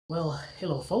Well,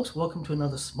 hello folks, welcome to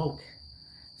another smoke.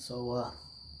 So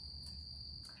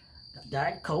got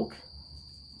Diet Coke,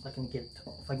 if I can get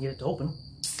it to open.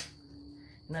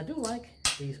 And I do like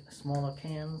these smaller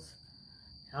cans.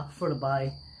 I prefer to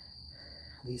buy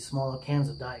these smaller cans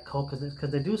of Diet Coke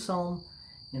because they do sell them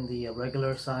in the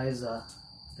regular size, I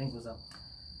think it was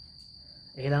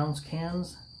 8-ounce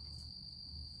cans.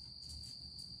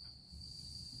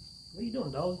 What are you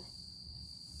doing, dog?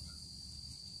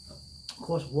 Of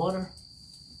course, water.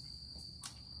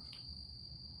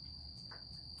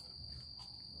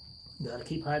 You gotta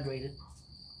keep hydrated.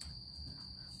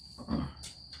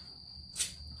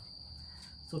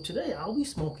 So today I'll be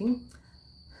smoking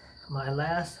my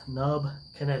last Nub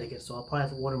Connecticut. So I'll probably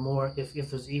have to order more if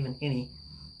there's even any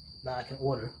that I can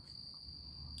order.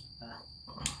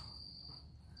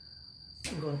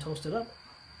 I'm going to toast it up.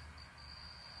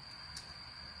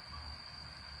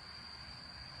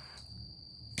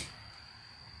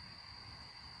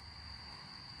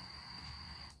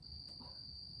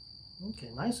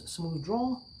 Okay, nice smooth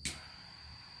draw.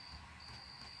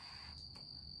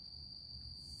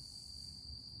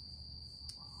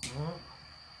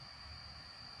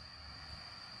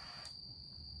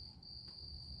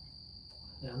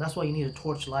 Yeah, and that's why you need a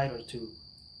torch lighter too.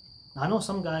 Now, I know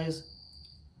some guys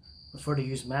prefer to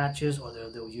use matches, or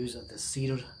they'll use the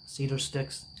cedar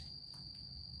sticks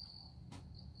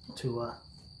to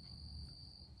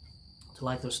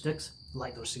light their sticks,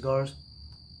 light their cigars.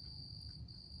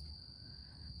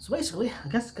 So basically, I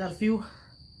guess got a few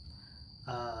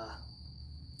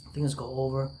things to go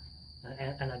over,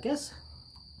 and I guess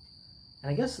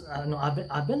I know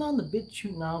I've been on the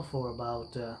BitChute now for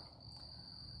about I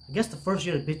guess the first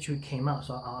year the BitChute came out.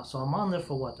 So I'm on there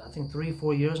for what, I think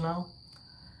 3-4 years now.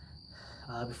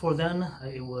 Before then,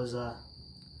 it was I'm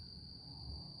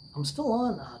still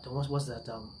on. What's that? What's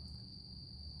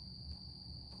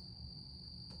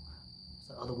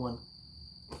the other one?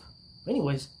 But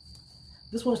anyways.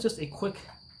 This one's just a quick,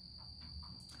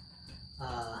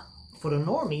 for the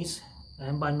normies,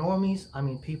 and by normies, I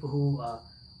mean people who are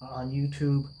on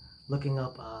YouTube looking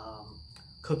up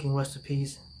cooking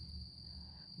recipes,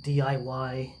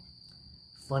 DIY,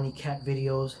 funny cat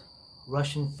videos,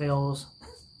 Russian fails.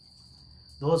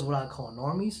 Those are what I call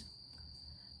normies.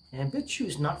 And BitChute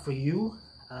is not for you.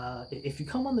 If you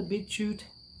come on the BitChute,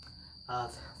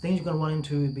 things you're going to run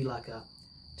into would be like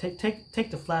take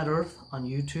the flat earth on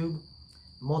YouTube,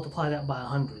 multiply that by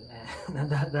 100,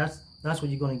 and that's what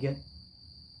you're going to get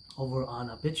over on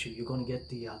a BitChute. You're going to get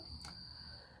the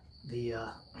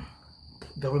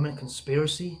government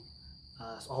conspiracy.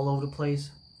 It's all over the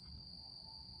place.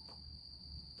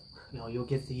 You know, you'll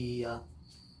get the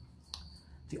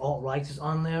alt-right is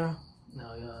on there.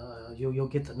 You'll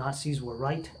get the Nazis were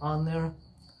right on there.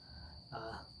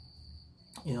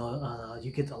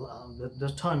 You get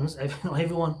there's tons.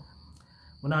 Everyone.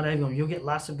 Well, not everyone. You'll get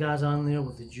lots of guys on there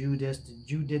with the Jew this, the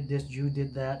Jew did this, Jew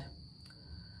did that,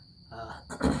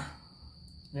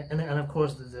 and of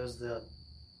course there's the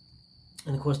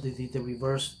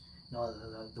reverse. You know,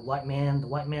 the white man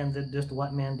did this, the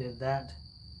white man did that.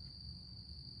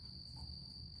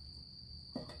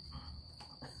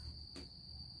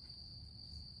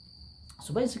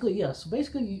 So basically, yeah.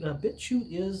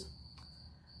 BitChute is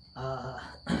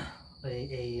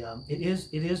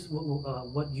it is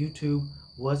what YouTube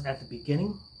was at the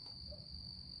beginning,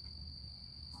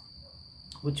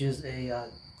 which is a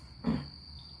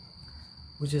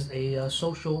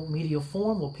social media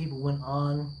forum where people went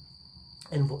on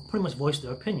and pretty much voiced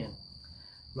their opinion.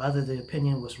 Rather the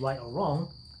opinion was right or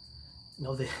wrong, you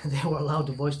know, they were allowed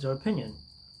to voice their opinion.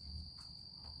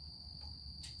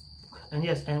 And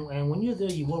yes, and when you're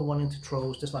there, you will run into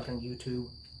trolls, just like on YouTube.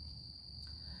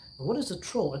 And what is a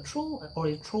troll?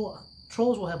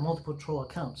 Trolls will have multiple troll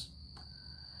accounts.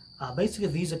 Basically,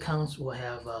 these accounts will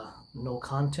have no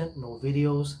content, no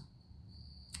videos.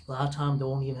 A lot of times, they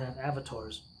won't even have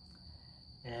avatars.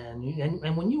 And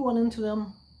when you run into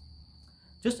them,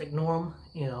 just ignore them.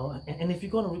 You know, and if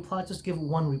you're going to reply, just give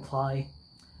one reply.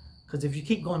 Because if you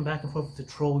keep going back and forth with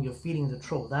the troll, you're feeding the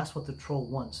troll. That's what the troll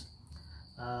wants.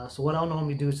 So what I'll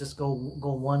normally do is just go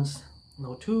once,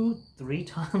 2-3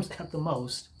 times at the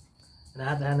most, and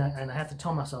I have to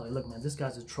tell myself, look, man, this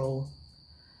guy's a troll.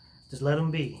 Just let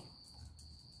him be.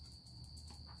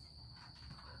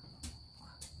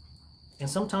 And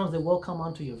sometimes they will come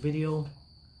onto your video,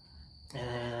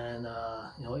 and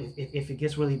you know, if it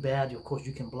gets really bad, of course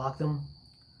you can block them.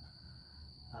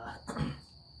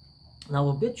 Now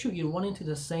with BitChute, you run into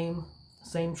the same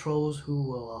trolls who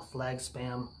will flag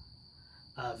spam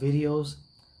videos.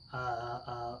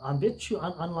 On BitChute,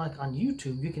 unlike on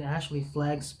YouTube, you can actually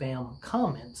flag spam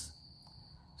comments.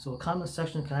 So a comment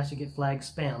section can actually get flag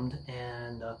spammed,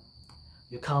 and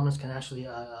your comments can actually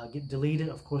get deleted.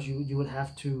 Of course, you would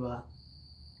have to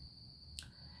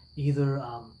either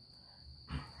I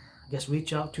guess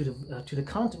reach out to the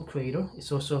content creator.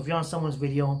 So if you're on someone's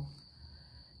video,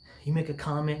 you make a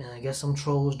comment, and I guess some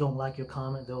trolls don't like your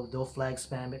comment, they'll flag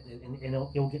spam it, and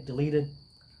it'll get deleted.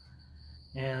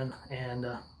 And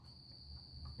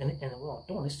well,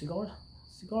 darn, this cigar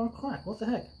crack. What the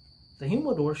heck? The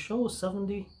humidor shows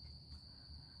 70%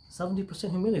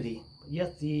 humidity, but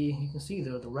yet you can see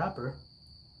there the wrapper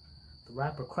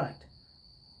cracked.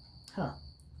 Huh.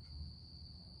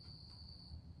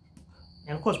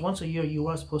 And of course, once a year you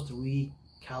are supposed to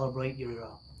recalibrate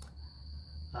your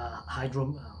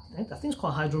hydro. I think it's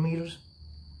called hydrometers.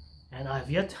 And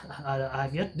I've yet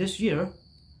this year.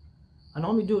 I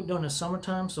normally do it during the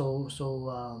summertime, so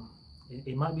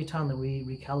it might be time to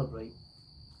recalibrate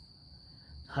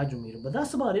hydrometer. But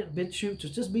that's about it, BitChute.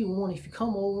 Just be warned, if you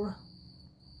come over,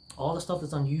 all the stuff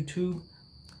that's on YouTube,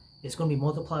 it's going to be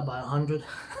multiplied by 100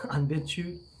 on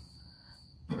BitChute.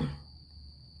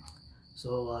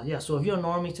 So yeah, so if you're a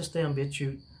normie, just stay on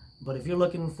BitChute. But if you're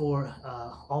looking for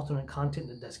alternate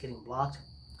content that's getting blocked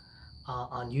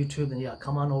on YouTube, then yeah,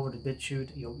 come on over to BitChute.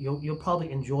 You'll probably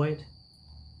enjoy it.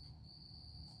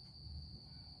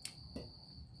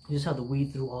 You just have to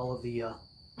weed through all of the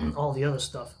other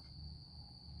stuff.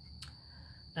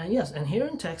 And yes, and here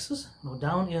in Texas,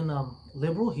 down in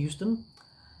liberal Houston,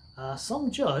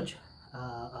 some judge,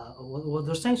 well,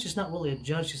 they're saying she's not really a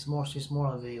judge. She's more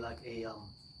of a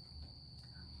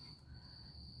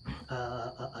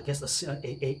I guess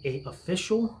a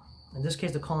official. In this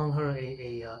case, they're calling her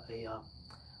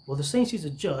well, they're saying she's a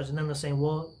judge, and then they're saying,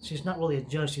 well, she's not really a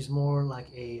judge. She's more like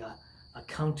a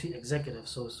county executive.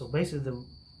 So basically,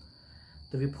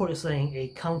 the report is saying a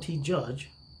county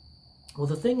judge. Well,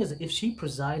 the thing is that if she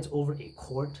presides over a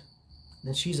court,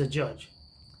 then she's a judge.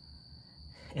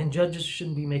 And judges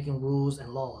shouldn't be making rules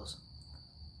and laws.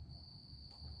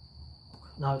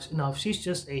 Now if she's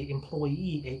just a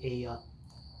employee,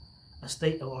 a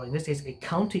state, or in this case, a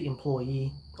county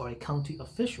employee or a county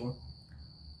official,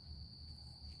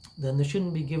 then they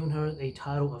shouldn't be giving her a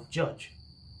title of judge.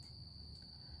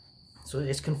 So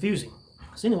it's confusing.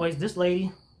 So anyways, this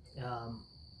lady,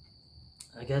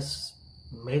 I guess,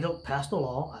 passed a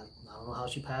law. I don't know how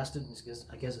she passed it.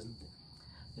 I guess it's,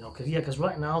 because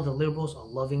right now the liberals are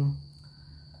loving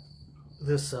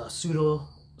this pseudo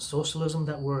socialism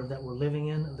that we're living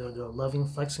in. They're loving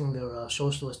flexing their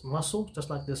socialist muscle, just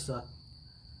like this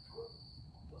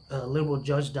liberal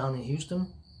judge down in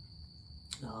Houston.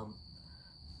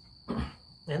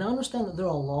 And I understand that there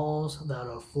are laws that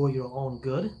are for your own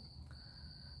good,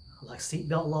 like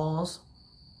seatbelt laws.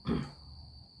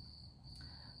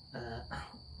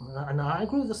 And I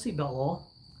agree with the seatbelt law,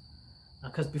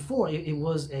 because before it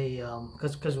was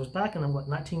because it was back in the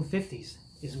 1950s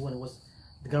is when it was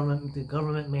the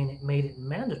government made it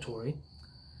mandatory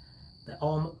that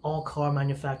all car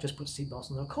manufacturers put seatbelts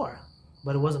in their car,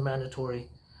 but it wasn't mandatory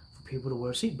for people to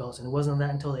wear seatbelts, and it wasn't that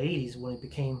until the 80s when it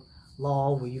became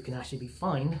law where you can actually be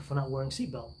fined for not wearing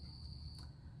seatbelt.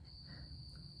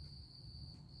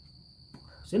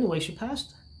 So anyway, she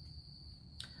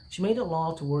made a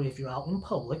law to where if you're out in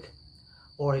public,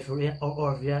 or if you're at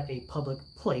a public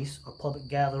place or public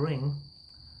gathering,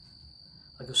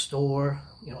 like a store,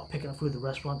 picking up food at the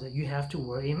restaurant, that you have to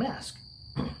wear a mask.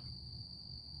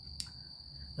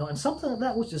 Now, and something like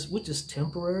that which is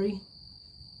temporary.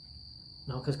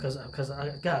 Because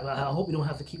God, I hope you don't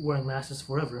have to keep wearing masks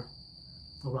forever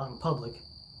around in public.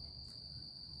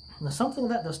 Now, something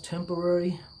like that's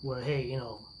temporary, where hey,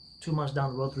 2 months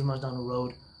down the road, 3 months down the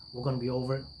road, we're going to be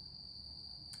over it.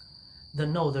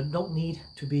 Then no, there don't need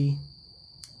to be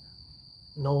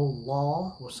no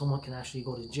law where someone can actually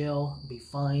go to jail, be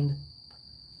fined.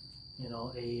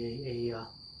 Now,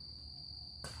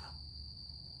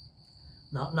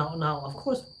 of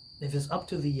course, if it's up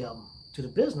to the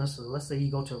business, so let's say you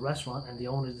go to a restaurant and the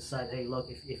owner decide, hey, look,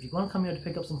 if you're going to come here to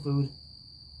pick up some food,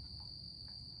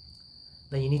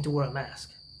 then you need to wear a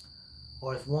mask.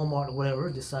 Or if Walmart or whatever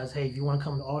decides, hey, if you want to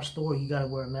come to our store, you got to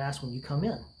wear a mask when you come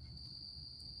in.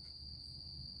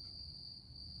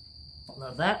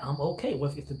 Now that I'm okay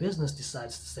with if the business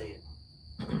decides to say it.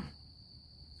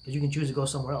 Because you can choose to go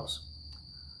somewhere else.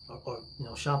 Or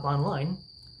shop online.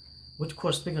 Which, of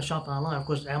course, speaking of shopping online, of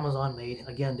course, Amazon made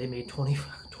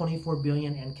 24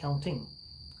 billion and counting.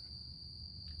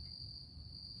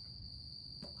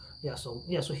 So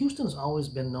Houston's always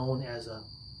been known as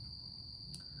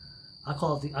I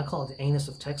call it the anus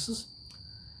of Texas.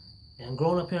 And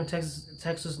growing up here in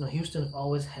Texas, Houston have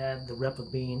always had the rep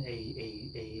of being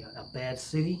a bad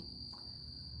city.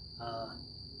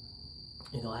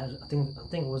 You know, I think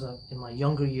it was in my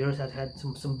younger years. I had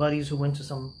some buddies who went to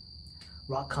some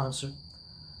rock concert.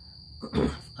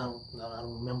 I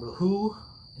don't remember who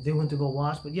they went to go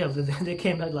watch, but yeah, they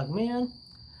came back like, man,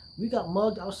 we got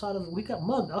mugged outside of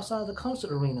the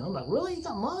concert arena. I'm like, really? You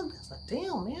got mugged? It's like,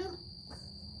 damn, man.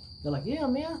 They're like, yeah,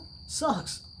 man,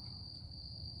 sucks.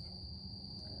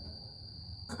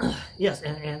 Yes,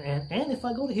 and if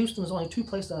I go to Houston, there's only two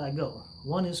places that I go.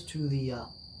 One is to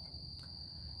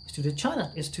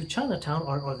Chinatown,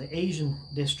 or the Asian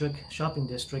district, shopping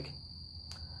district,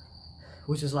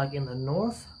 which is like in the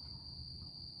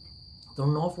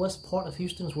northwest part of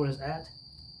Houston is where it's at.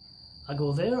 I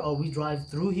go there, or we drive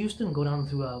through Houston and go down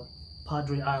to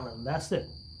Padre Island. That's it.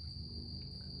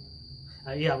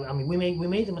 Yeah, I mean, we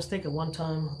made the mistake at one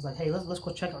time. I was like, hey, let's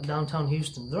go check out downtown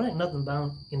Houston. There ain't nothing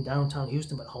down in downtown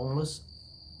Houston but homeless.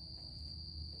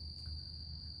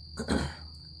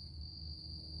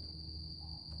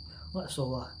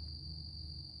 So,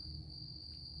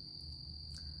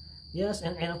 yes,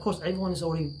 and of course everyone has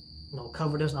already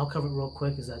covered this, and I'll cover it real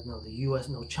quick. Is that the U.S.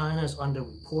 China is under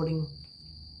reporting,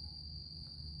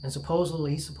 and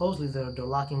supposedly they're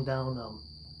locking down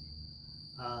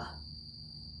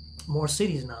more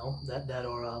cities now that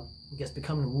are I guess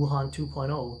becoming Wuhan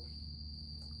 2.0.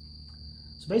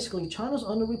 So basically, China's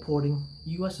under reporting,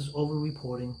 U.S. is over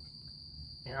reporting,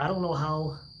 and I don't know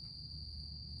how.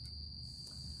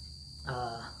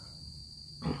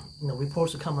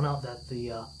 Reports are coming out that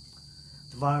the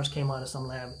virus came out of some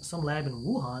lab in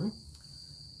Wuhan,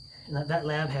 and that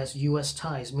lab has U.S.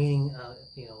 ties, meaning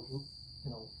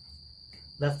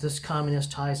leftist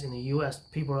communist ties in the U.S.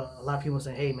 A lot of people are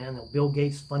saying, hey man, Bill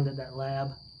Gates funded that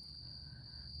lab.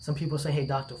 Some people say, hey,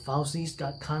 Dr. Fauci's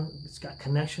got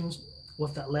connections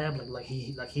with that lab. Like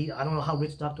he I don't know how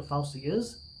rich Dr. Fauci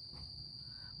is,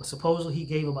 but supposedly he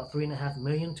gave about $3.5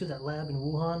 million to that lab in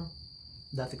Wuhan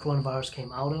that the coronavirus came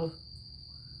out of.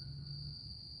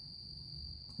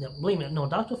 Now, believe me, no,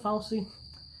 Dr. Fauci,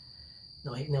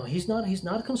 he's not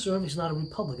a conservative, he's not a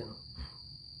Republican.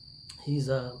 I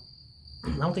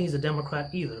don't think he's a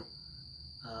Democrat either.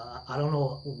 I don't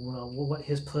know, what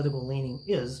his political leaning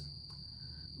is,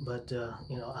 but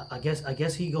I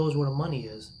guess he goes where the money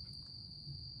is.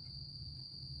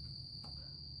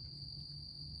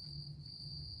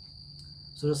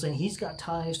 So they're saying he's got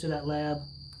ties to that lab.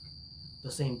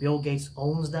 They're saying Bill Gates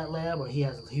owns that lab, or he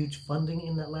has huge funding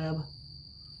in that lab.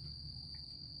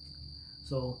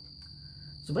 So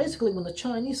basically, when the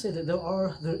Chinese say that there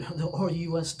are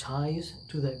U.S. ties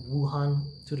to that Wuhan,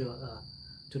 to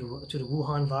the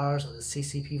Wuhan virus or the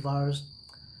CCP virus,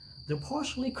 they're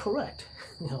partially correct,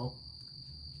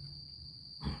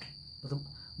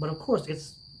 But of course,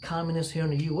 it's communists here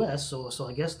in the U.S., so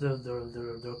I guess they're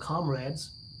comrades.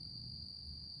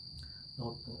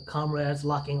 Comrades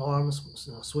locking arms,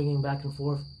 swinging back and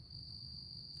forth.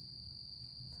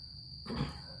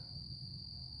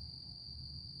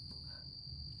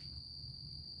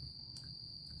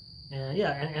 And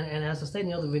yeah, and as I stated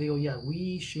in the other video, yeah,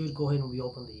 we should go ahead and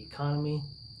reopen the economy.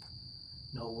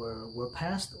 We're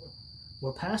past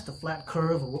the flat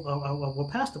curve, or we're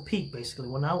past the peak basically.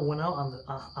 We're now on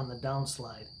the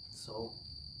downslide. So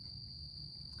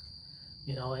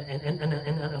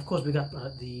and of course we got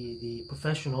the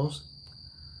professionals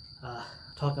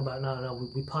talking about no,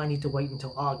 we probably need to wait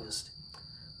until August.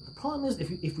 The problem is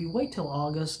if we wait till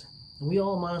August, we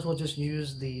all might as well just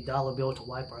use the dollar bill to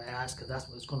wipe our ass, because that's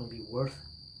what it's going to be worth,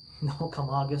 come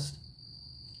August.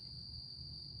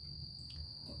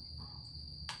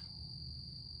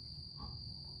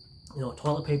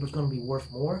 Toilet paper is going to be worth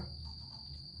more.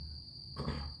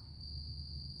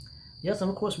 Yes, and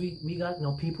of course we got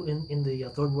people in the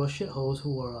third world shitholes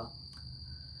who are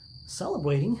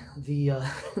celebrating the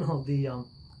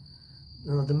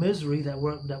the misery that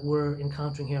we're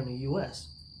encountering here in the U.S.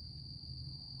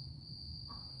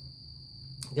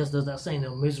 I guess there's that saying,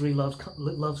 misery loves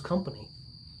company.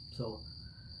 So,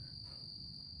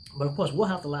 but of course we'll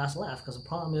have the last laugh, because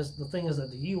the thing is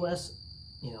that the U.S.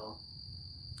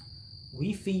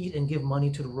 We feed and give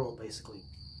money to the world basically.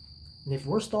 And if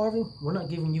we're starving, we're not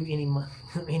giving you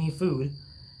any food.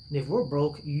 And if we're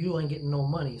broke, you ain't getting no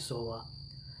money. So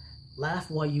laugh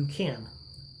while you can.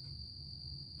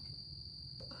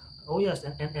 Oh yes,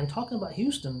 and talking about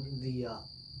Houston,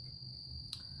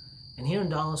 and here in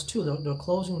Dallas too, they're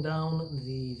closing down what do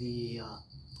you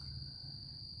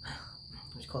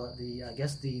call it? I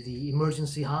guess the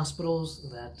emergency hospitals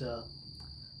that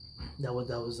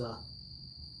was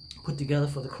put together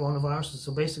for the coronavirus.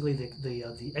 So basically,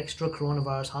 the extra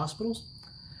coronavirus hospitals,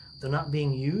 they're not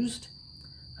being used.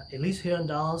 At least here in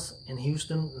Dallas and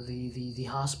Houston, the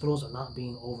hospitals are not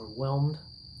being overwhelmed.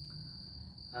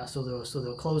 So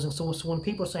they're closing. So when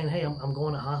people are saying, "Hey, I'm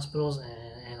going to hospitals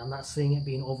and I'm not seeing it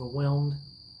being overwhelmed,"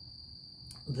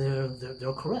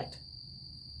 they're correct.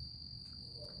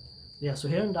 Yeah. So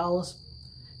here in Dallas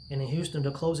and in Houston,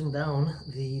 they're closing down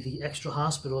the extra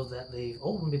hospitals that they've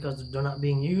opened because they're not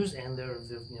being used, and they're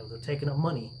taking up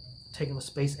money, taking up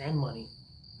space and money.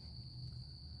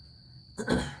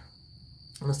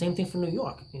 And the same thing for New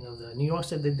York. New York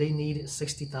said that they need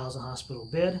 60,000 hospital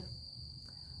bed.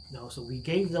 So we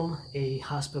gave them a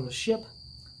hospital ship,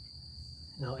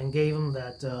 and gave them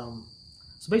that.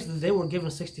 So basically, they were given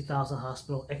 60,000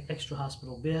 extra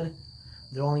hospital bed.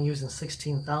 They're only using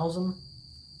 16,000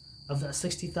 of that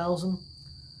 60,000.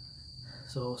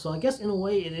 So I guess in a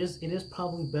way it is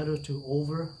probably better to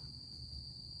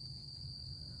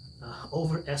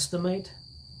overestimate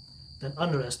than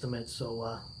underestimate.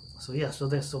 So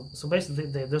basically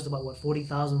there's about what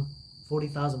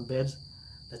 40,000 beds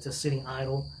that's just sitting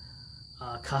idle,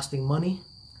 costing money.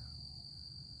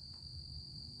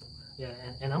 Yeah,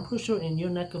 and I'm pretty sure in your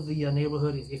neck of the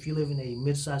neighborhood, if you live in a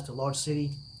mid-sized to large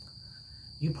city,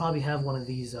 you probably have one of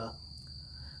these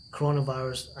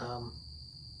coronavirus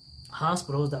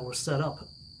hospitals that were set up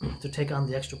to take on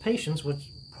the extra patients, which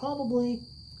probably,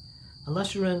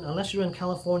 unless you're in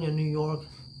California, New York,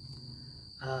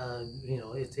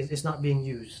 it's not being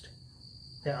used.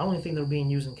 I only think they're being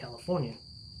used in California.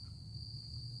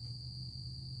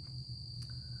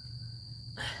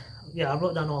 Yeah, I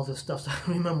wrote down all this stuff so I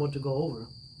don't remember what to go over.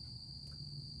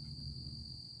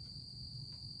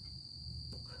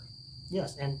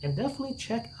 Yes, and definitely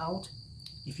check out,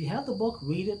 if you have the book,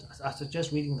 read it. I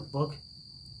suggest reading the book.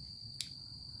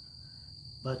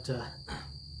 But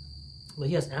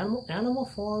yes, Animal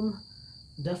Farm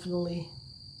definitely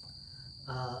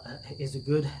is a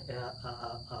good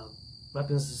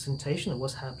representation of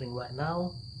what's happening right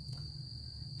now.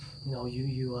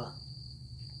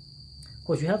 Of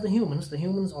course, you have the humans. The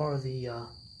humans are the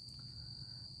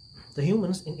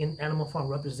humans in Animal Farm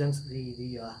represents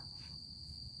the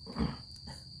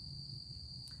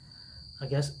I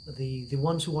guess the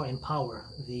ones who are in power,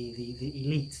 the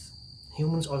elites.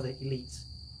 Humans are the elites.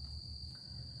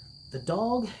 The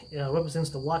dog represents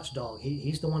the watchdog.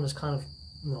 He's the one that's kind of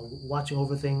watching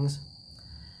over things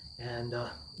and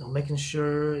making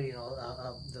sure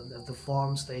the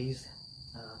farm stays.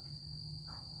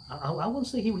 I wouldn't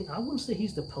say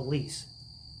he's the police.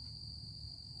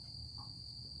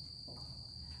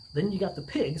 Then you got the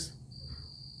pigs,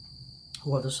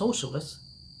 who are the socialists,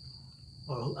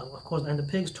 of course, and the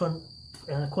pigs turn,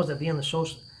 and of course at the end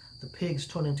the pigs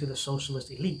turn into the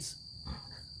socialist elites.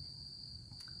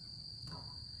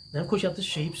 Then of course you have the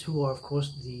sheeps, who are of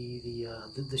course the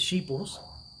sheeples,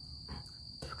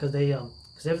 because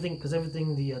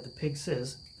everything the pig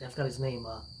says, I forgot his name.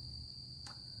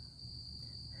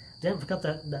 Damn, I forgot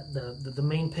the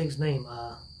main pig's name.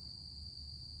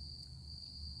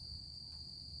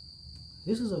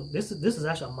 This is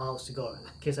actually a mild cigar, in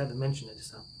case I haven't mentioned it.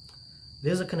 So,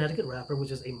 this is a Connecticut wrapper,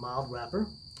 which is a mild wrapper.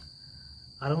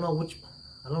 I don't know which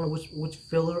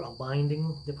filler or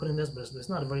binding they put in this, but it's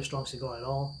not a very strong cigar at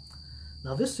all.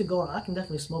 Now this cigar, I can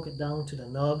definitely smoke it down to the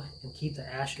nub and keep the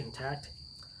ash intact.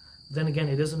 Then again,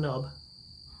 it is a nub.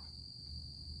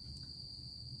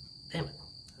 Damn it.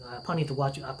 I probably need to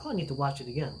watch it. I probably need to watch it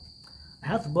again. I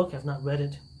have the book. I've not read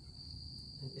it.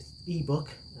 It's e-book.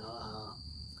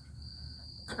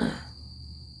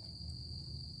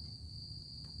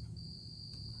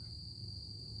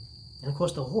 And of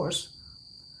course, the horse.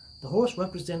 The horse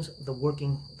represents the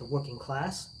working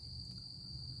class.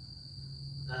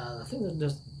 I think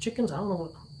there's chickens. I don't know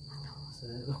what.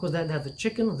 Of course, they have the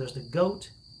chicken. There's the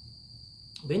goat.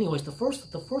 But anyways, the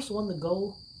first one to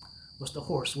go was the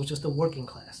horse, which is the working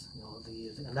class.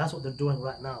 And that's what they're doing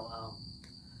right now.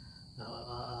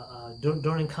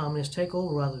 During communist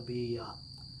takeover, whether it be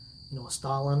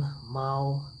Stalin,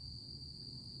 Mao,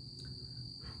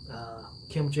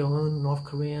 Kim Jong-un, North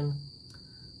Korean,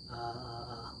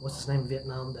 what's his name in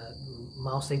Vietnam?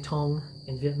 Mao Zedong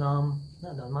in Vietnam.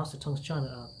 No, Mao Zedong's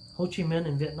China. Ho Chi Minh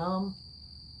in Vietnam.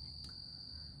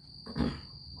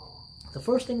 The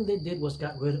first thing they did was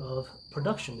got rid of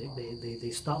production.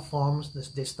 They stopped farms.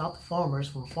 They stopped the farmers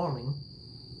from farming.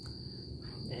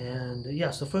 And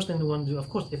yes, the first thing they want to do, of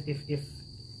course,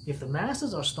 if the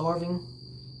masses are starving,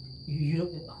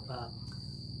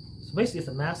 so basically, if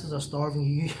the masses are starving,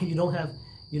 you don't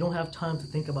have time to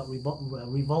think about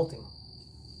revolting.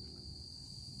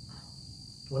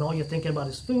 When all you're thinking about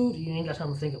is food, you ain't got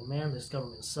time to think of, man, this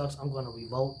government sucks, I'm going to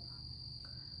revolt.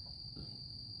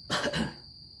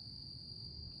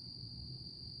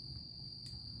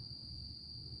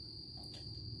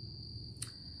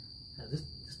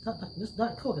 this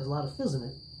Diet Coke has a lot of fizz in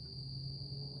it.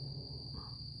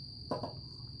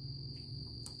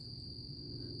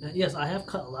 And yes, I have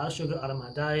cut a lot of sugar out of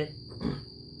my diet.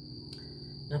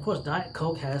 And of course, Diet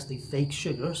Coke has the fake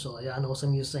sugar. So yeah, I know some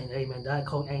of you are saying, hey man, Diet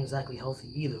Coke ain't exactly healthy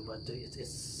either. But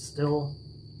it's still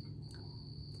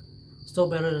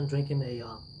better than drinking a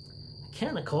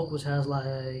can of Coke, which has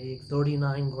like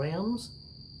 39 grams,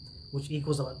 which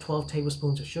equals about 12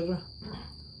 tablespoons of sugar.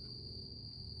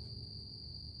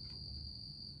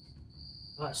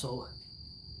 Alright, so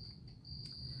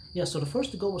yeah, so the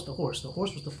first to go was the horse. The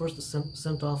horse was the first to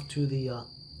sent off to the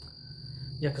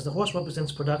yeah, because the horse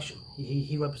represents production.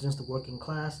 He represents the working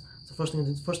class. So first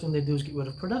thing they do is get rid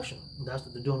of production. And that's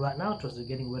what they're doing right now. They're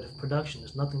getting rid of production.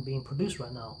 There's nothing being produced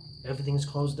right now. Everything's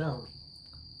closed down.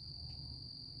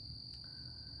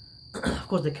 Of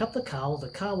course, they kept the cow. The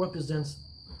cow represents,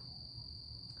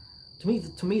 to me,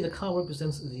 the cow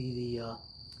represents the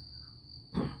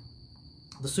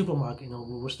supermarket. You know,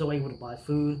 we're still able to buy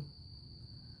food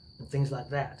and things like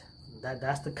that.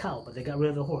 That's the cow, but they got rid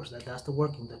of the horse. That's the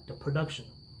working, the production.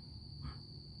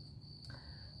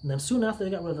 And then soon after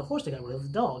they got rid of the horse, they got rid of the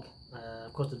dog.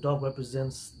 Of course, the dog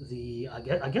represents the.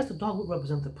 I guess the dog would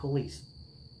represent the police.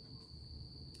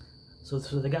 So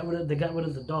they got rid of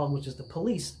the dog, which is the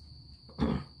police.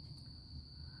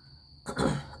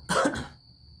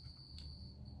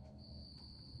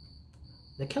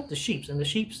 They kept the sheep, and the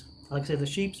sheep, like I said, the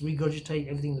sheep regurgitate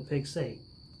everything the pigs say.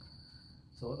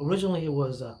 So originally it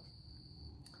was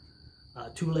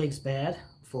 2 legs bad,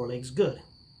 4 legs good.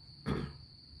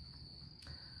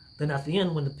 Then at the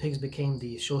end, when the pigs became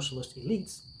the socialist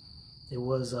elites, it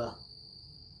was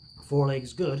 4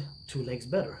 legs good, 2 legs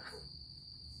better.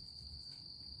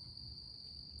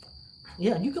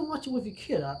 Yeah, you can watch it with your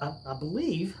kid. I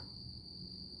believe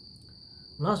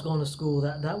when I was going to school,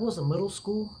 that was a middle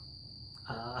school.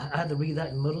 I had to read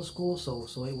that in middle school, so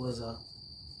it was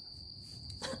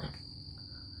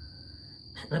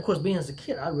and of course, being as a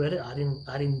kid, I read it. I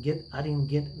didn't get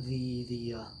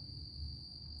the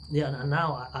yeah. And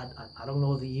now I don't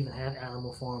know if they even have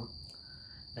Animal Farm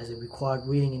as a required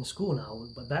reading in school now.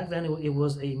 But back then it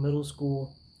was a middle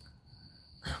school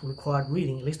required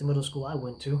reading, at least the middle school I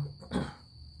went to.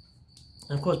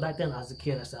 And of course, back then as a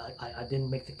kid, I didn't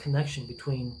make the connection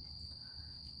between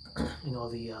you know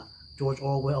the George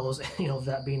Orwell's, you know,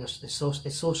 that being a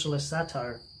socialist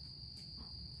satire.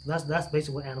 That's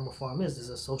basically what Animal Farm is. It's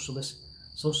a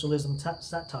socialism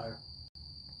satire.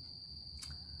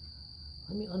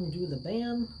 Let me undo the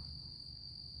ban.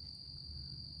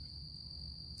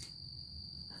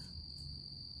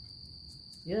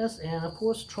 Yes, and of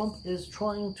course Trump is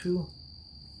trying to.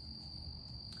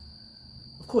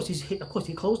 Of course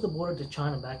he closed the border to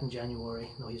China back in January.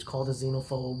 You know, he's called a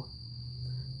xenophobe.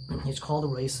 He's called a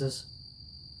racist.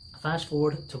 Fast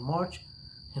forward to March,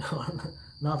 you know,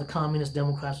 now the communist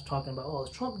Democrats are talking about, oh,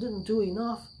 Trump didn't do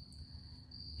enough.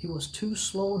 He was too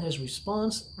slow in his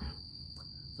response.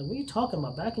 Like, what are you talking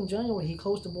about? Back in January, he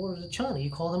closed the border to China. You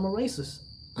call him a racist.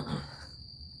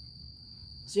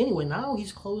 So anyway, now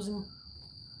he's closing.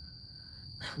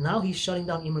 Now he's shutting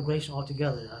down immigration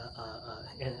altogether.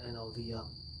 And you know the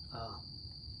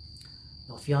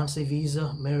fiancé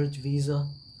visa, marriage visa,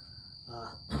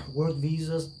 work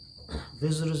visas,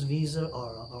 visitors visa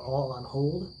are all on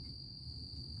hold.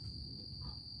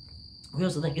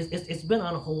 Here's the thing: it's been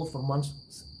on hold for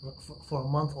months, for a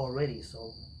month already.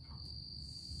 So,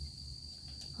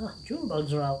 June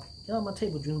bugs are out. Get on my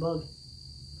table, June bug.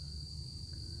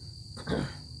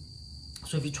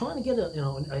 So if you're trying to get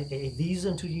a visa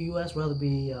into the U.S., whether it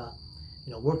be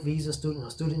work visa,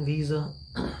 student visa,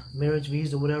 marriage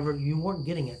visa, whatever, you weren't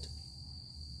getting it.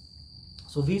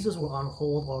 So visas were on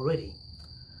hold already.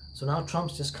 So now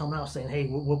Trump's just coming out saying, hey,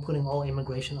 we're putting all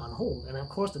immigration on hold. And of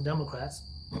course the Democrats,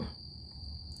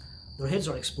 their heads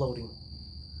are exploding.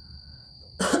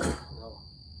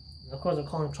 Of course they're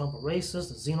calling Trump a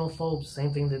racist, a xenophobe,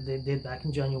 same thing that they did back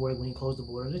in January when he closed the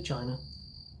border to China.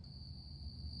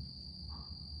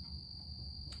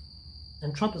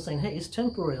 And Trump is saying, hey, it's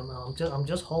temporary. I'm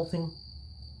just halting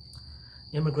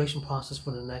the immigration process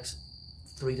for the next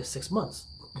 3 to 6 months.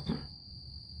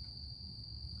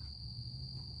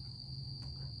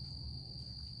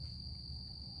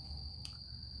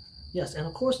 Yes, and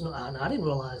of course, and I didn't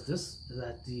realize this,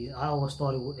 that I always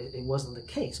thought it wasn't the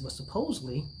case, but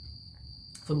supposedly,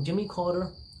 from Jimmy Carter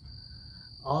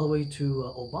all the way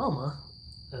to Obama,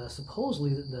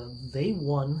 supposedly they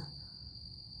won.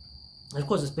 And of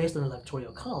course, it's based on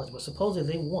electoral college, but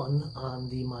supposedly they won on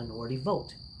the minority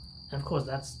vote. And of course,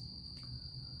 that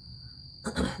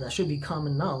should be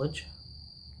common knowledge.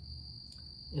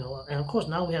 You know, and of course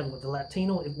now we have the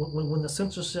Latino. When the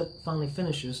censorship finally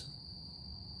finishes,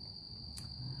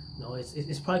 you know,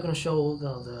 it's probably going to show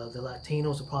the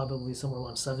Latinos are probably somewhere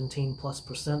around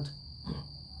 17+%.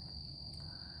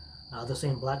 They're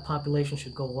saying black population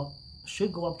should go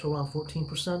up to around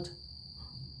 14%.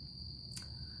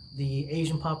 The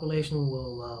Asian population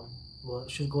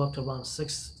should go up to around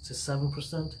 6 to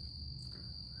 7%.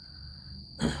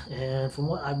 And from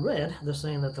what I read, they're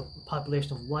saying that the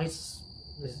population of whites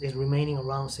is remaining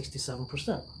around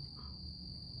 67%.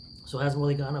 So it hasn't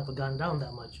really gone up or gone down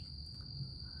that much.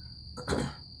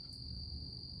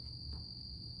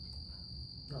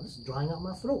 Oh, this is drying out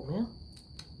my throat, man.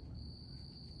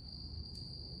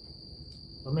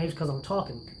 But maybe it's because I'm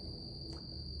talking.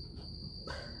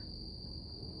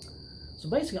 So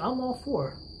basically, I'm all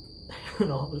for, you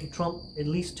know, Trump at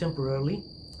least temporarily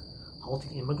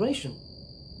halting immigration.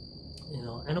 You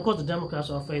know, and of course the Democrats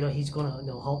are afraid that he's going to, you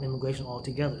know, halt immigration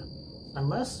altogether,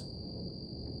 unless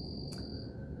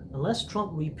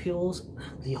Trump repeals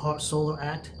the Hart-Solar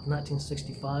Act of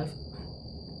 1965.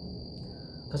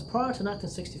 Because prior to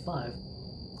 1965,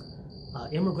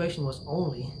 immigration was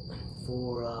only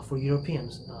for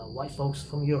Europeans, white folks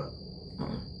from Europe.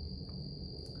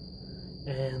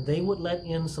 And they would let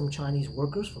in some Chinese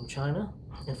workers from China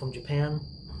and from Japan.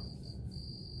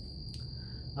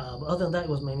 But other than that, it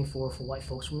was mainly for white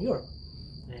folks from Europe.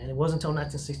 And it wasn't until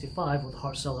 1965 with the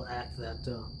Hart-Solar Act that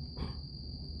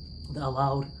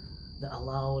allowed,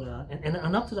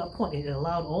 and up to that point, it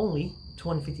allowed only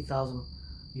 250,000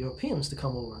 Europeans to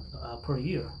come over per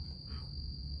year.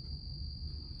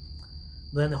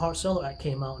 Then the Hart-Solar Act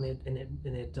came out, and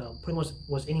it pretty much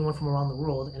was anyone from around the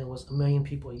world, and it was 1 million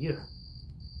people a year.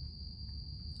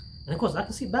 And of course, I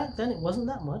can see back then it wasn't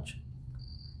that much.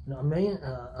 You know, 1 million.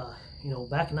 You know,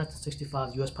 back in 1965,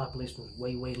 the U.S. population was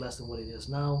way less than what it is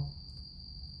now.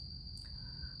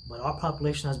 But our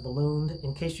population has ballooned.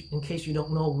 In case you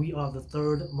don't know, we are the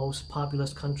 3rd most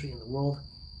populous country in the world,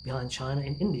 behind China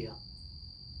and India.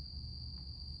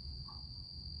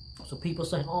 So people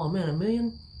saying, "Oh man, a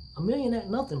million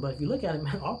ain't nothing." But if you look at it,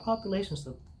 man, our population is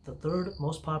the 3rd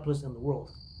most populous in the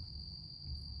world.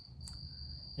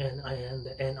 And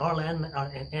our land,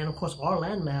 and of course our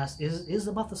land mass is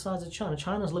about the size of China.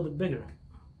 China's a little bit bigger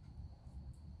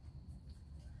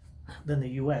than the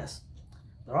U.S.,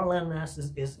 but our land mass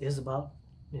is about,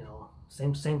 you know,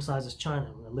 same size as China,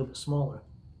 a little bit smaller.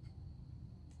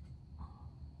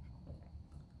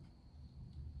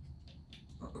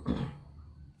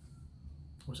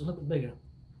 Which is a little bit bigger.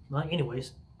 Right,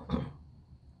 anyways.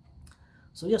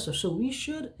 So yes, so we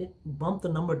should bump the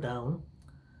number down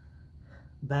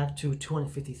back to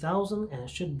 250,000, and it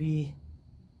should be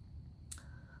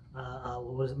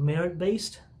merit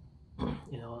based,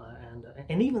 you know,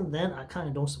 and even then I kind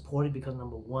of don't support it, because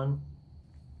number one,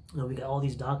 you know, we got all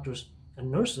these doctors and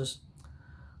nurses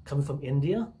coming from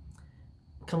India,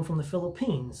 coming from the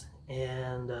Philippines,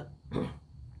 and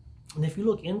if you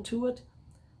look into it,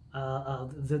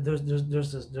 there's a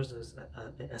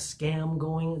scam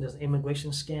going. There's an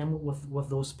immigration scam with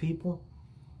those people.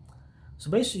 So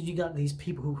basically, you got these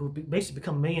people who basically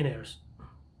become millionaires,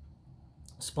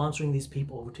 sponsoring these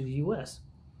people over to the U.S.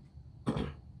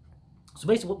 So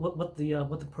basically, what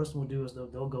the person will do is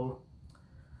they'll go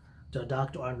to a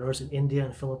doctor or a nurse in India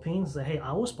and Philippines and say, "Hey,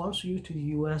 I will sponsor you to the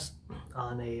U.S.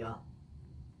 on a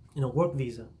you know, work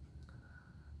visa.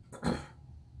 You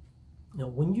know,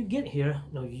 when you get here,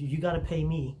 you know, you got to pay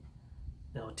me,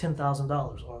 you know,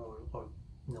 $10,000 or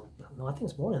you know, no, I think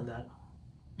it's more than that."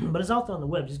 But it's out there on the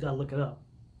web. You just gotta look it up.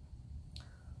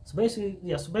 So basically,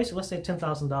 yeah. So basically, let's say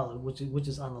 $10,000, which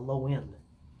is on the low end.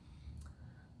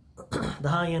 The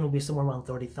high end will be somewhere around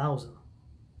 30,000.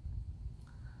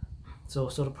 So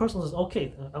the person says,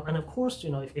 okay, and of course,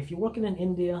 you know, if you're working in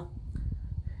India,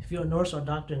 if you're a nurse or a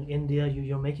doctor in India,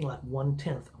 you're making like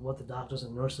 1/10 of what the doctors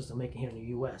and nurses are making here in the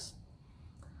U.S.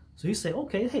 So you say,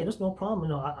 okay, hey, there's no problem. You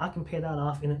know, I can pay that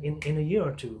off in a year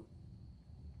or two.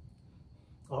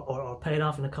 Or pay it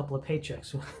off in a couple of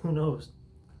paychecks. Who knows?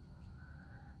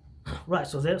 Right.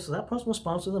 So that person will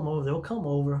sponsor them over. They'll come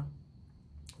over.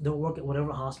 They'll work at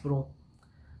whatever hospital,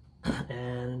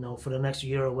 and you know, for the next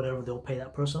year or whatever, they'll pay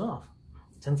that person off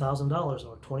 $10,000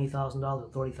 or $20,000 or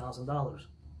 $30,000.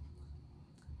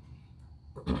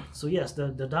 So yes,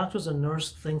 the doctors and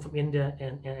nurse thing from India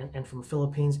and from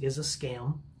Philippines is a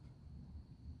scam.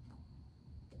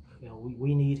 You know,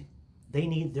 they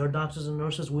need their doctors and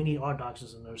nurses. We need our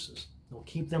doctors and nurses. We'll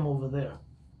keep them over there.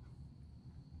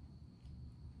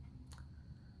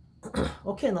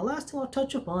 Okay, and the last thing I'll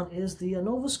touch upon is the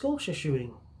Nova Scotia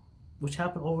shooting, which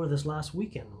happened over this last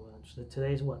weekend.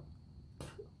 Today's what?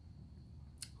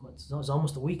 it's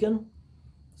almost the weekend,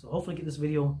 so hopefully get this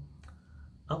video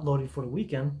uploaded for the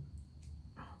weekend.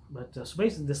 But so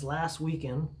basically this last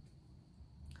weekend,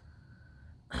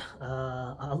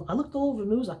 I looked all over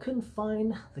the news. I couldn't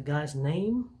find the guy's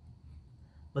name,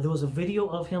 but there was a video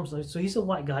of him. So he's a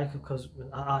white guy, because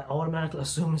I automatically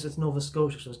assume it's Nova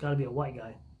Scotia, so it's got to be a white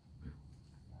guy.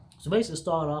 So basically it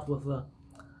started off with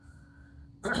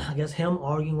I guess him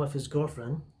arguing with his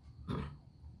girlfriend.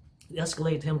 It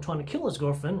escalated to him trying to kill his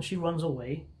girlfriend, and she runs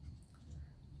away.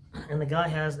 And the guy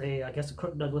has I guess a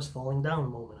Kirk Douglas falling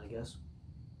down moment, I guess.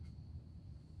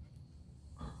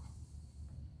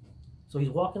 So he's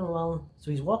walking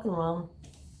around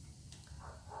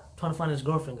trying to find his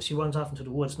girlfriend, because she runs off into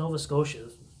the woods. Nova Scotia,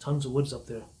 there's tons of woods up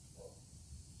there.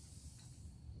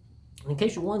 And in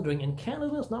case you're wondering, in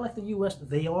Canada, it's not like the US.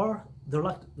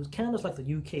 Canada's like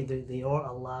the UK. They are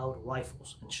allowed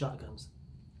rifles and shotguns,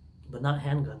 but not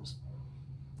handguns.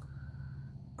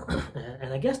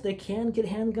 And I guess they can get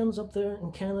handguns up there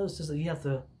in Canada. It's just that you have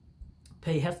to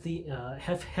pay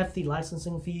hefty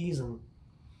licensing fees and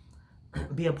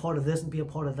be a part of this and be a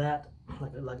part of that,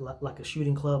 like a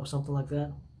shooting club or something like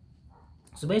that.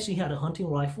 So basically, he had a hunting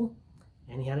rifle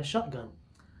and he had a shotgun.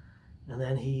 And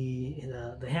then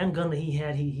the handgun that he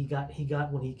had, he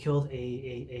got when he killed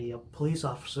a police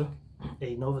officer,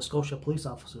 a Nova Scotia police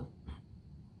officer.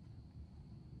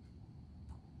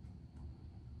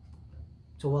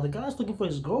 So while the guy's looking for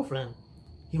his girlfriend,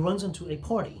 he runs into a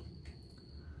party,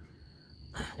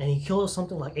 and he kills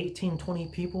something like 18, 20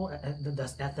 people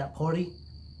that's at that party.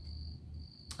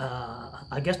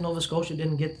 I guess Nova Scotia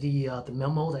didn't get the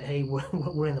memo that, hey,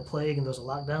 we're in the plague and there's a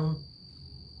lockdown.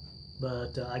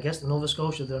 But I guess in Nova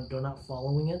Scotia, they're not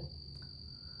following it.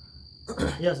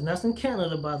 Yes, and that's in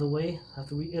Canada, by the way. I have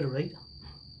to reiterate.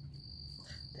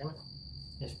 Damn it.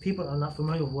 If people are not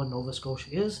familiar with what Nova Scotia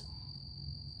is,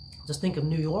 just think of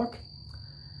New York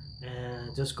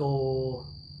and just go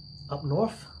up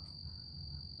north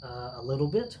a little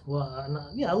bit.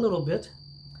 Well, yeah, a little bit.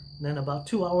 And then about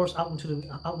 2 hours out into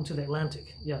the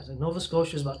Atlantic. Yeah, so Nova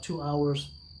Scotia is about 2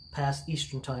 hours past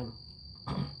Eastern time.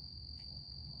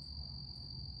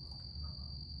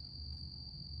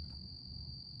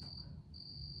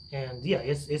 And yeah,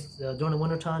 it's during the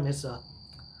winter time, it's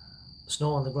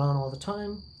snow on the ground all the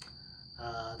time.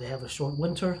 They have a short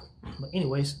winter, but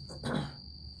anyways,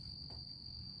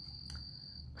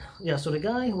 yeah. So the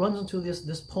guy runs into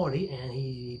this party, and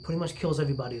he pretty much kills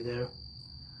everybody there.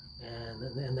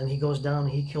 And then he goes down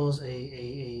and he kills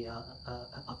a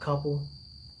couple.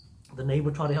 The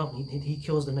neighbor tried to help him. He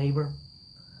kills the neighbor.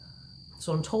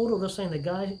 So in total, they're saying the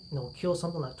guy, killed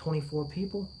something like 24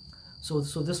 people. So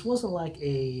this wasn't like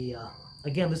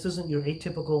again, this isn't your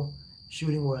atypical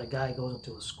shooting where a guy goes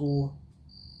into a school,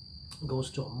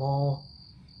 goes to a mall,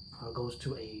 or goes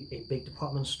to a big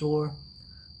department store.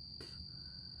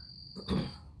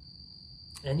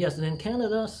 And yes, and in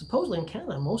Canada, supposedly in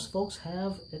Canada, most folks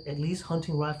have at least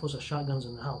hunting rifles or shotguns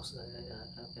in the house,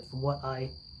 from what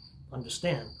I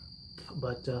understand.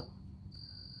 But the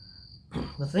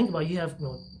thing about, you have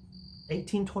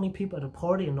 18, 20 people at a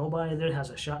party and nobody there has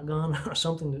a shotgun or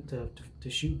something to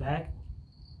shoot back.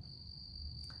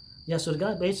 Yeah, so the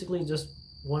guy basically just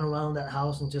went around that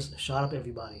house and just shot up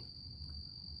everybody.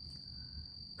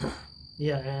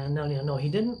 Yeah, and no, he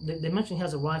didn't. They mentioned he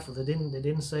has a rifle. They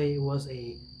didn't say it was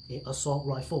a assault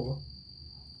rifle.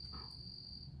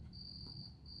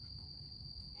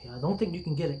 Yeah, I don't think you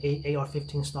can get an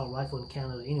AR-15 style rifle in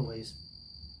Canada, anyways.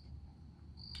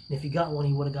 And if he got one,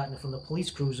 he would have gotten it from the police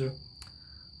cruiser,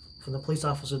 from the police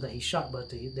officer that he shot.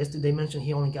 But they mentioned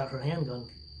he only got her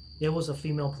handgun. It was a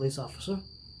female police officer.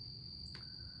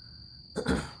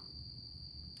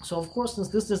 So of course, since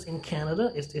this is in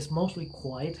Canada, it's mostly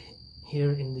quiet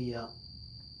here in the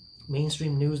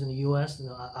mainstream news in the U.S.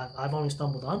 I've only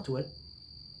stumbled onto it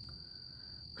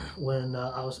when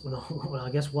I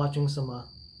guess watching some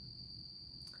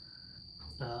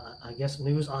I guess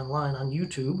news online on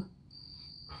YouTube,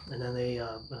 and then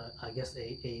I guess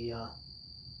a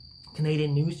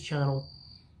Canadian news channel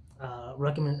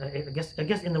recommend. I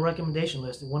guess in the recommendation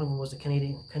list, one of them was the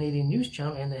Canadian news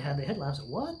channel, and they had the headlines.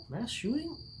 What, mass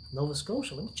shooting, Nova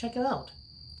Scotia? Let me check it out.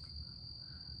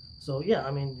 So yeah,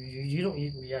 I mean, you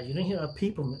didn't hear a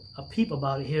peep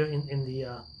about it here in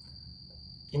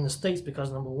the States,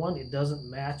 because number one, it doesn't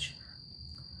match.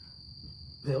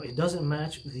 It doesn't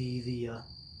match the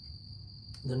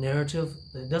narrative.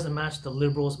 It doesn't match the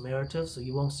liberals' narrative. So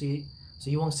you won't see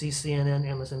CNN,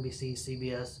 MSNBC,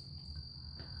 CBS,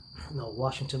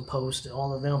 Washington Post,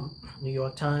 all of them, New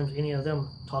York Times, any of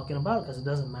them talking about it, because it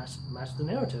doesn't match the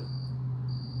narrative.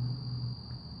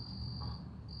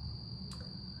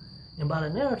 And by the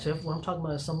narrative, what I'm talking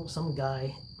about is some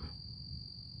guy,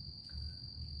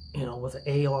 you know, with an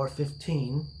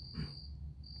AR-15,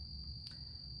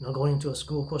 you know, going into a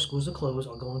school. Of course, schools are closed.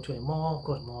 Or going to a mall. Of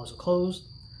course, malls are closed.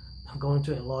 Going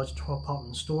to a large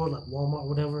department store like Walmart,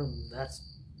 whatever. That's,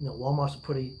 you know, Walmart's a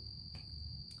pretty,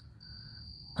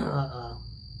 you know,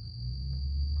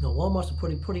 Walmart's a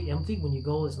pretty empty. When you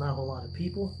go, there's not a whole lot of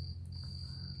people.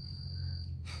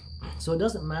 So it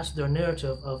doesn't match their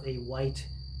narrative of a white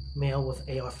male with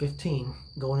AR-15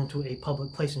 going into a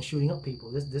public place and shooting up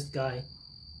people. This guy.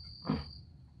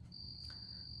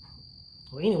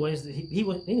 Well, anyways, he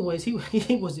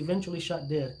was eventually shot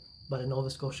dead by the Nova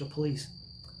Scotia police.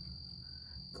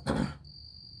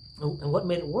 And what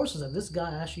made it worse is that this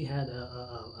guy actually had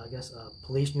I guess a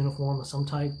police uniform of some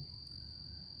type,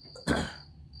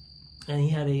 and he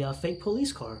had a fake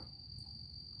police car.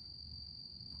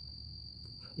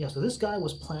 Yeah, so this guy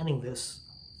was planning this,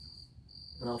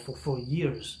 you know, for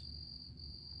years.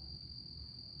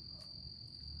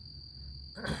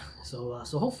 So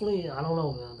hopefully, I don't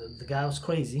know, the guy was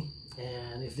crazy,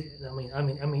 and if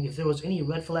if there was any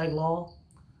red flag law,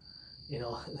 you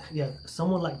know, yeah,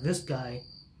 someone like this guy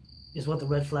is what the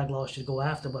red flag law should go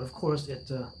after. But of course,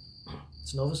 it's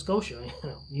Nova Scotia,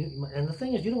 you know. And the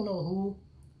thing is, you don't know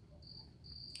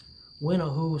when or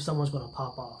who someone's going to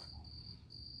pop off,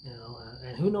 you know,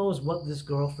 and who knows what this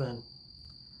girlfriend.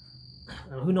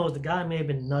 Who knows? The guy may have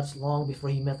been nuts long before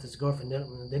he met this girlfriend.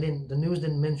 The news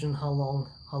didn't mention how long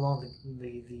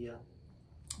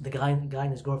the guy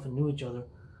and his girlfriend knew each other,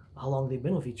 how long they've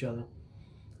been with each other.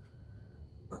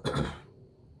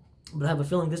 But I have a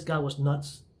feeling this guy was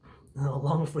nuts, you know,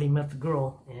 long before he met the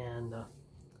girl. And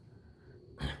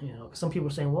you know, some people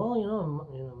are saying, well, you know,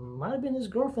 it might have been his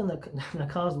girlfriend that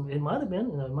caused him. It might have been,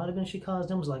 you know, it might have been she caused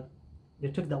him. It was like they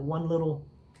took that one little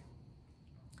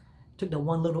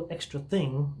extra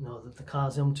thing, you know, that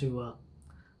caused him to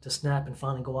snap and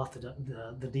finally go off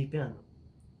the deep end.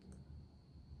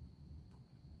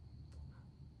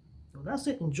 So that's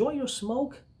it. Enjoy your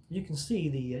smoke. You can see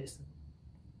the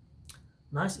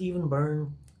nice even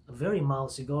burn, a very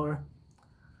mild cigar.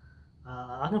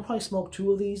 I can probably smoke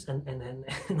 2 of these and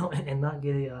you know, and not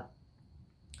get a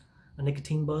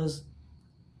nicotine buzz.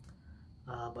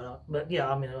 But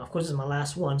yeah, I mean, of course, this is my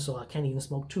last one, so I can't even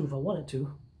smoke 2 if I wanted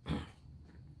to.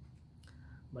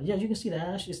 But yeah, as you can see, the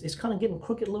ash it's kind of getting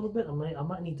crooked a little bit. I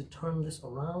might need to turn this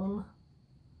around.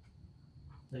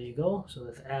 There you go, so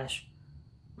that the ash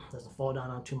doesn't fall down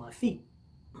onto my feet.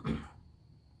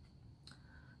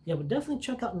 Yeah, but definitely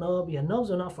check out Nub. Yeah, Nubs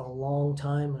are not for a long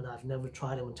time, and I've never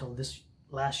tried them until this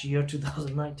last year,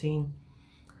 2019,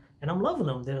 and I'm loving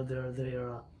them. They're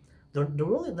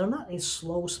not a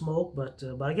slow smoke, but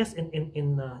I guess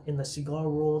in the cigar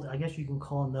world, I guess you can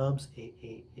call Nubs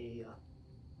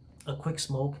a quick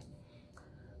smoke.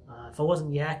 If I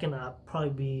wasn't yakking, I'd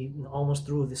probably be almost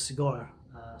through this cigar.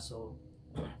 So,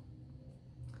 you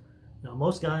know,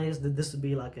 most guys, this would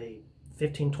be like a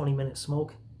 15-20 minute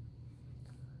smoke.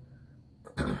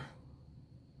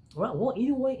 Well,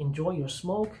 either way, enjoy your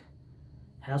smoke.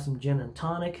 Have some gin and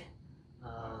tonic.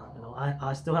 You know,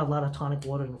 I still have a lot of tonic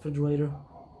water in the refrigerator,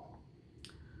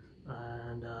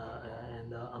 and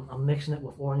I'm mixing it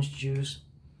with orange juice.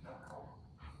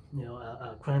 You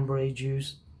know, cranberry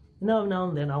juice. Now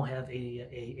and then I'll have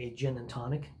a gin and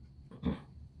tonic.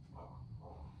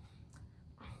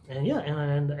 And yeah,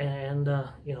 and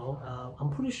you know, I'm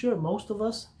pretty sure most of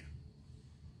us,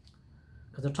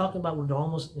 because they're talking about they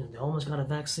almost got a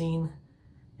vaccine,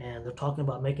 and they're talking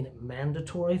about making it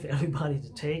mandatory for everybody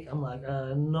to take. I'm like,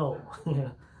 no,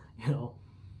 you know,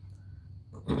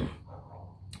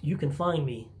 you can find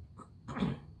me.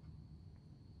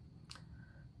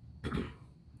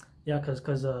 Yeah,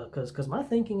 because my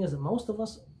thinking is that most of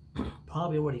us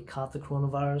probably already caught the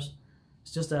coronavirus.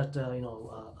 It's just that you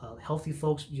know, healthy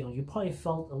folks, you know, you probably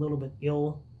felt a little bit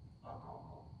ill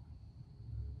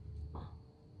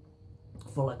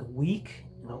for like a week,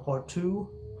 you know, or 2,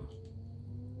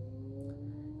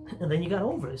 and then you got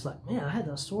over it. It's like, man, I had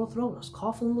that sore throat. I was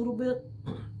coughing a little bit.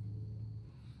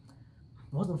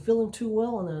 Wasn't feeling too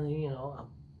well, and then you know,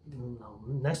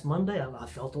 next Monday I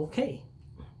felt okay.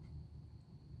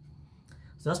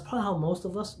 So that's probably how most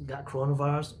of us got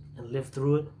coronavirus and lived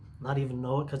through it, not even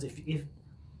know it. Because if yeah,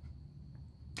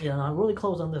 and I'll really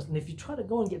close on this. And if you try to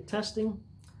go and get testing,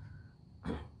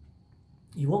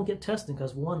 you won't get testing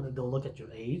because, one, they'll look at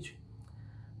your age.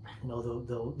 You know,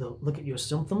 they'll look at your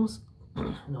symptoms.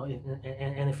 You know,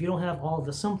 and if you don't have all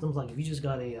the symptoms, like if you just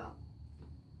got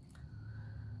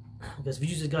because if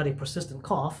you just got a persistent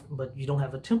cough, but you don't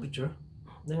have a temperature,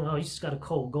 then you just got a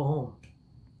cold, go home.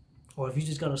 Or if you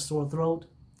just got a sore throat,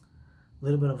 a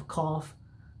little bit of a cough,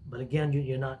 but again,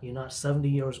 you're not 70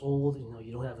 years old. You know,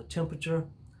 you don't have a temperature.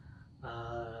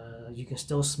 You can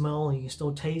still smell, you can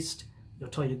still taste. They'll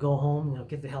tell you to go home. You know,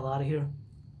 get the hell out of here.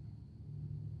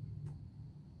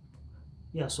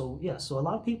 Yeah. So a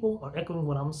lot of people are echoing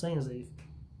what I'm saying. Is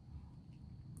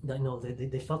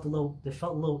they felt a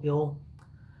little ill,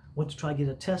 went to try to get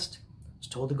a test, was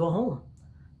told to go home.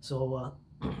 So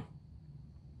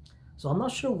so I'm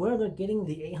not sure where they're getting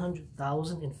the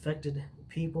 800,000 infected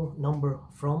people number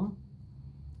from.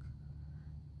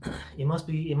 It must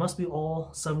be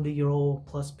all 70-year-old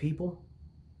plus people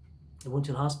that went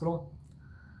to the hospital.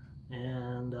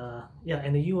 And yeah,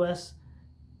 in the U.S.,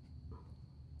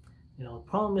 you know, the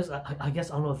problem is, I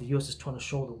guess, I don't know if the U.S. is trying to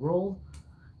show the world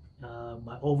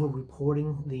by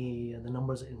over-reporting the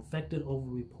numbers of infected,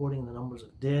 over-reporting the numbers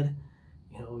of dead.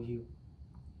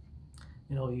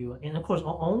 And of course,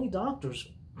 only doctors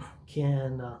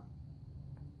can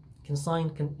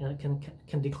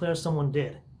declare someone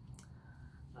dead.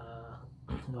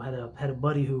 You know, I had a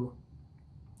buddy who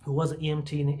was an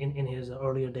EMT in his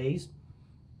earlier days,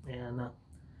 and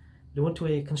they went to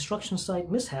a construction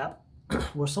site mishap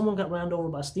where someone got ran over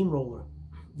by a steamroller.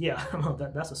 Yeah, I know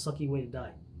that's a sucky way to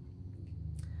die.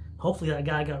 Hopefully that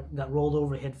guy got rolled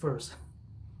over head first.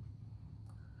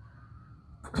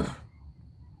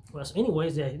 Well, so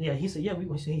anyways, yeah, he said, yeah,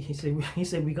 he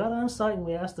said we got on site and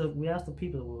we asked the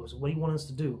people, what do you want us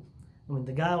to do? I mean,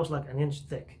 the guy was like an inch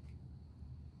thick.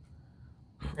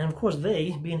 And of course,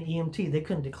 they, being an EMT, they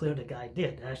couldn't declare the guy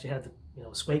dead. They actually had to, you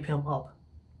know, scrape him up,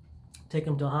 take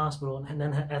him to a hospital, and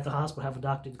then at the hospital have a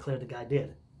doctor declare the guy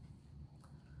dead.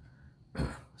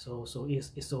 So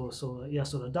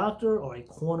the doctor or a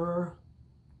coroner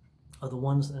are the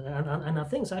ones, and I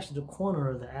think it's actually the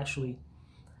coroner that actually,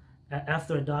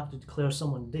 after a doctor declares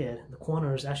someone dead, the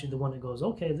coroner is actually the one that goes,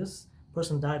 okay, this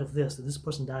person died of this, or this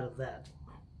person died of that.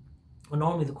 Well,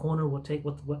 normally the coroner will take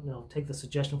take the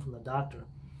suggestion from the doctor.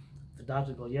 The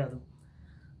doctor goes, yeah, the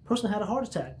person had a heart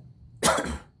attack,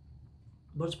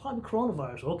 but it's probably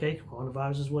coronavirus. Okay,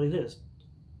 coronavirus is what it is.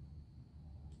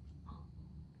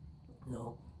 You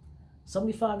know,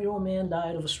 75-year-old man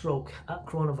died of a stroke.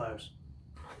 Coronavirus.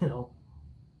 You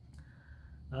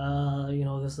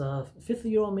know, this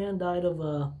 50-year-old man died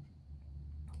of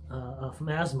from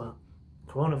asthma.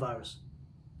 Coronavirus.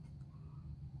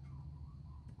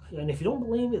 And if you don't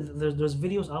believe it, there's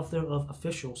videos out there of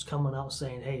officials coming out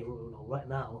saying, hey, you know, right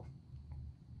now,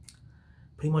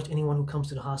 pretty much anyone who comes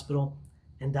to the hospital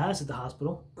and dies at the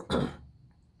hospital, you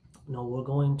know, we're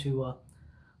going to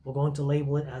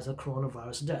label it as a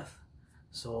coronavirus death.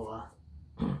 So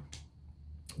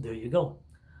there you go.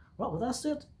 Well, that's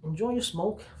it. Enjoy your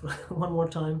smoke one more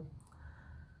time.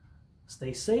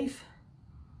 Stay safe.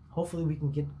 Hopefully we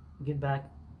can get back.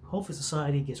 Hopefully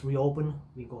society gets reopened.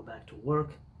 We go back to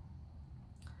work.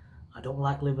 I don't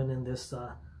like living in this,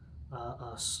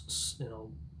 you know,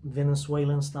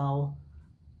 Venezuelan style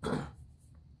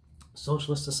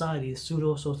socialist society,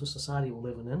 pseudo-socialist society we're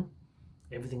living in.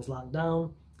 Everything's locked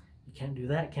down. You can't do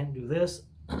that, can't do this.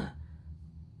 And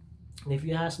if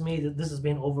you ask me, that this is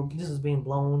being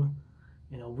blown.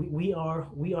 You know, we are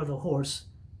the horse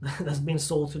that's being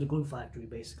sold to the glue factory,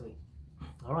 basically.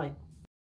 All right.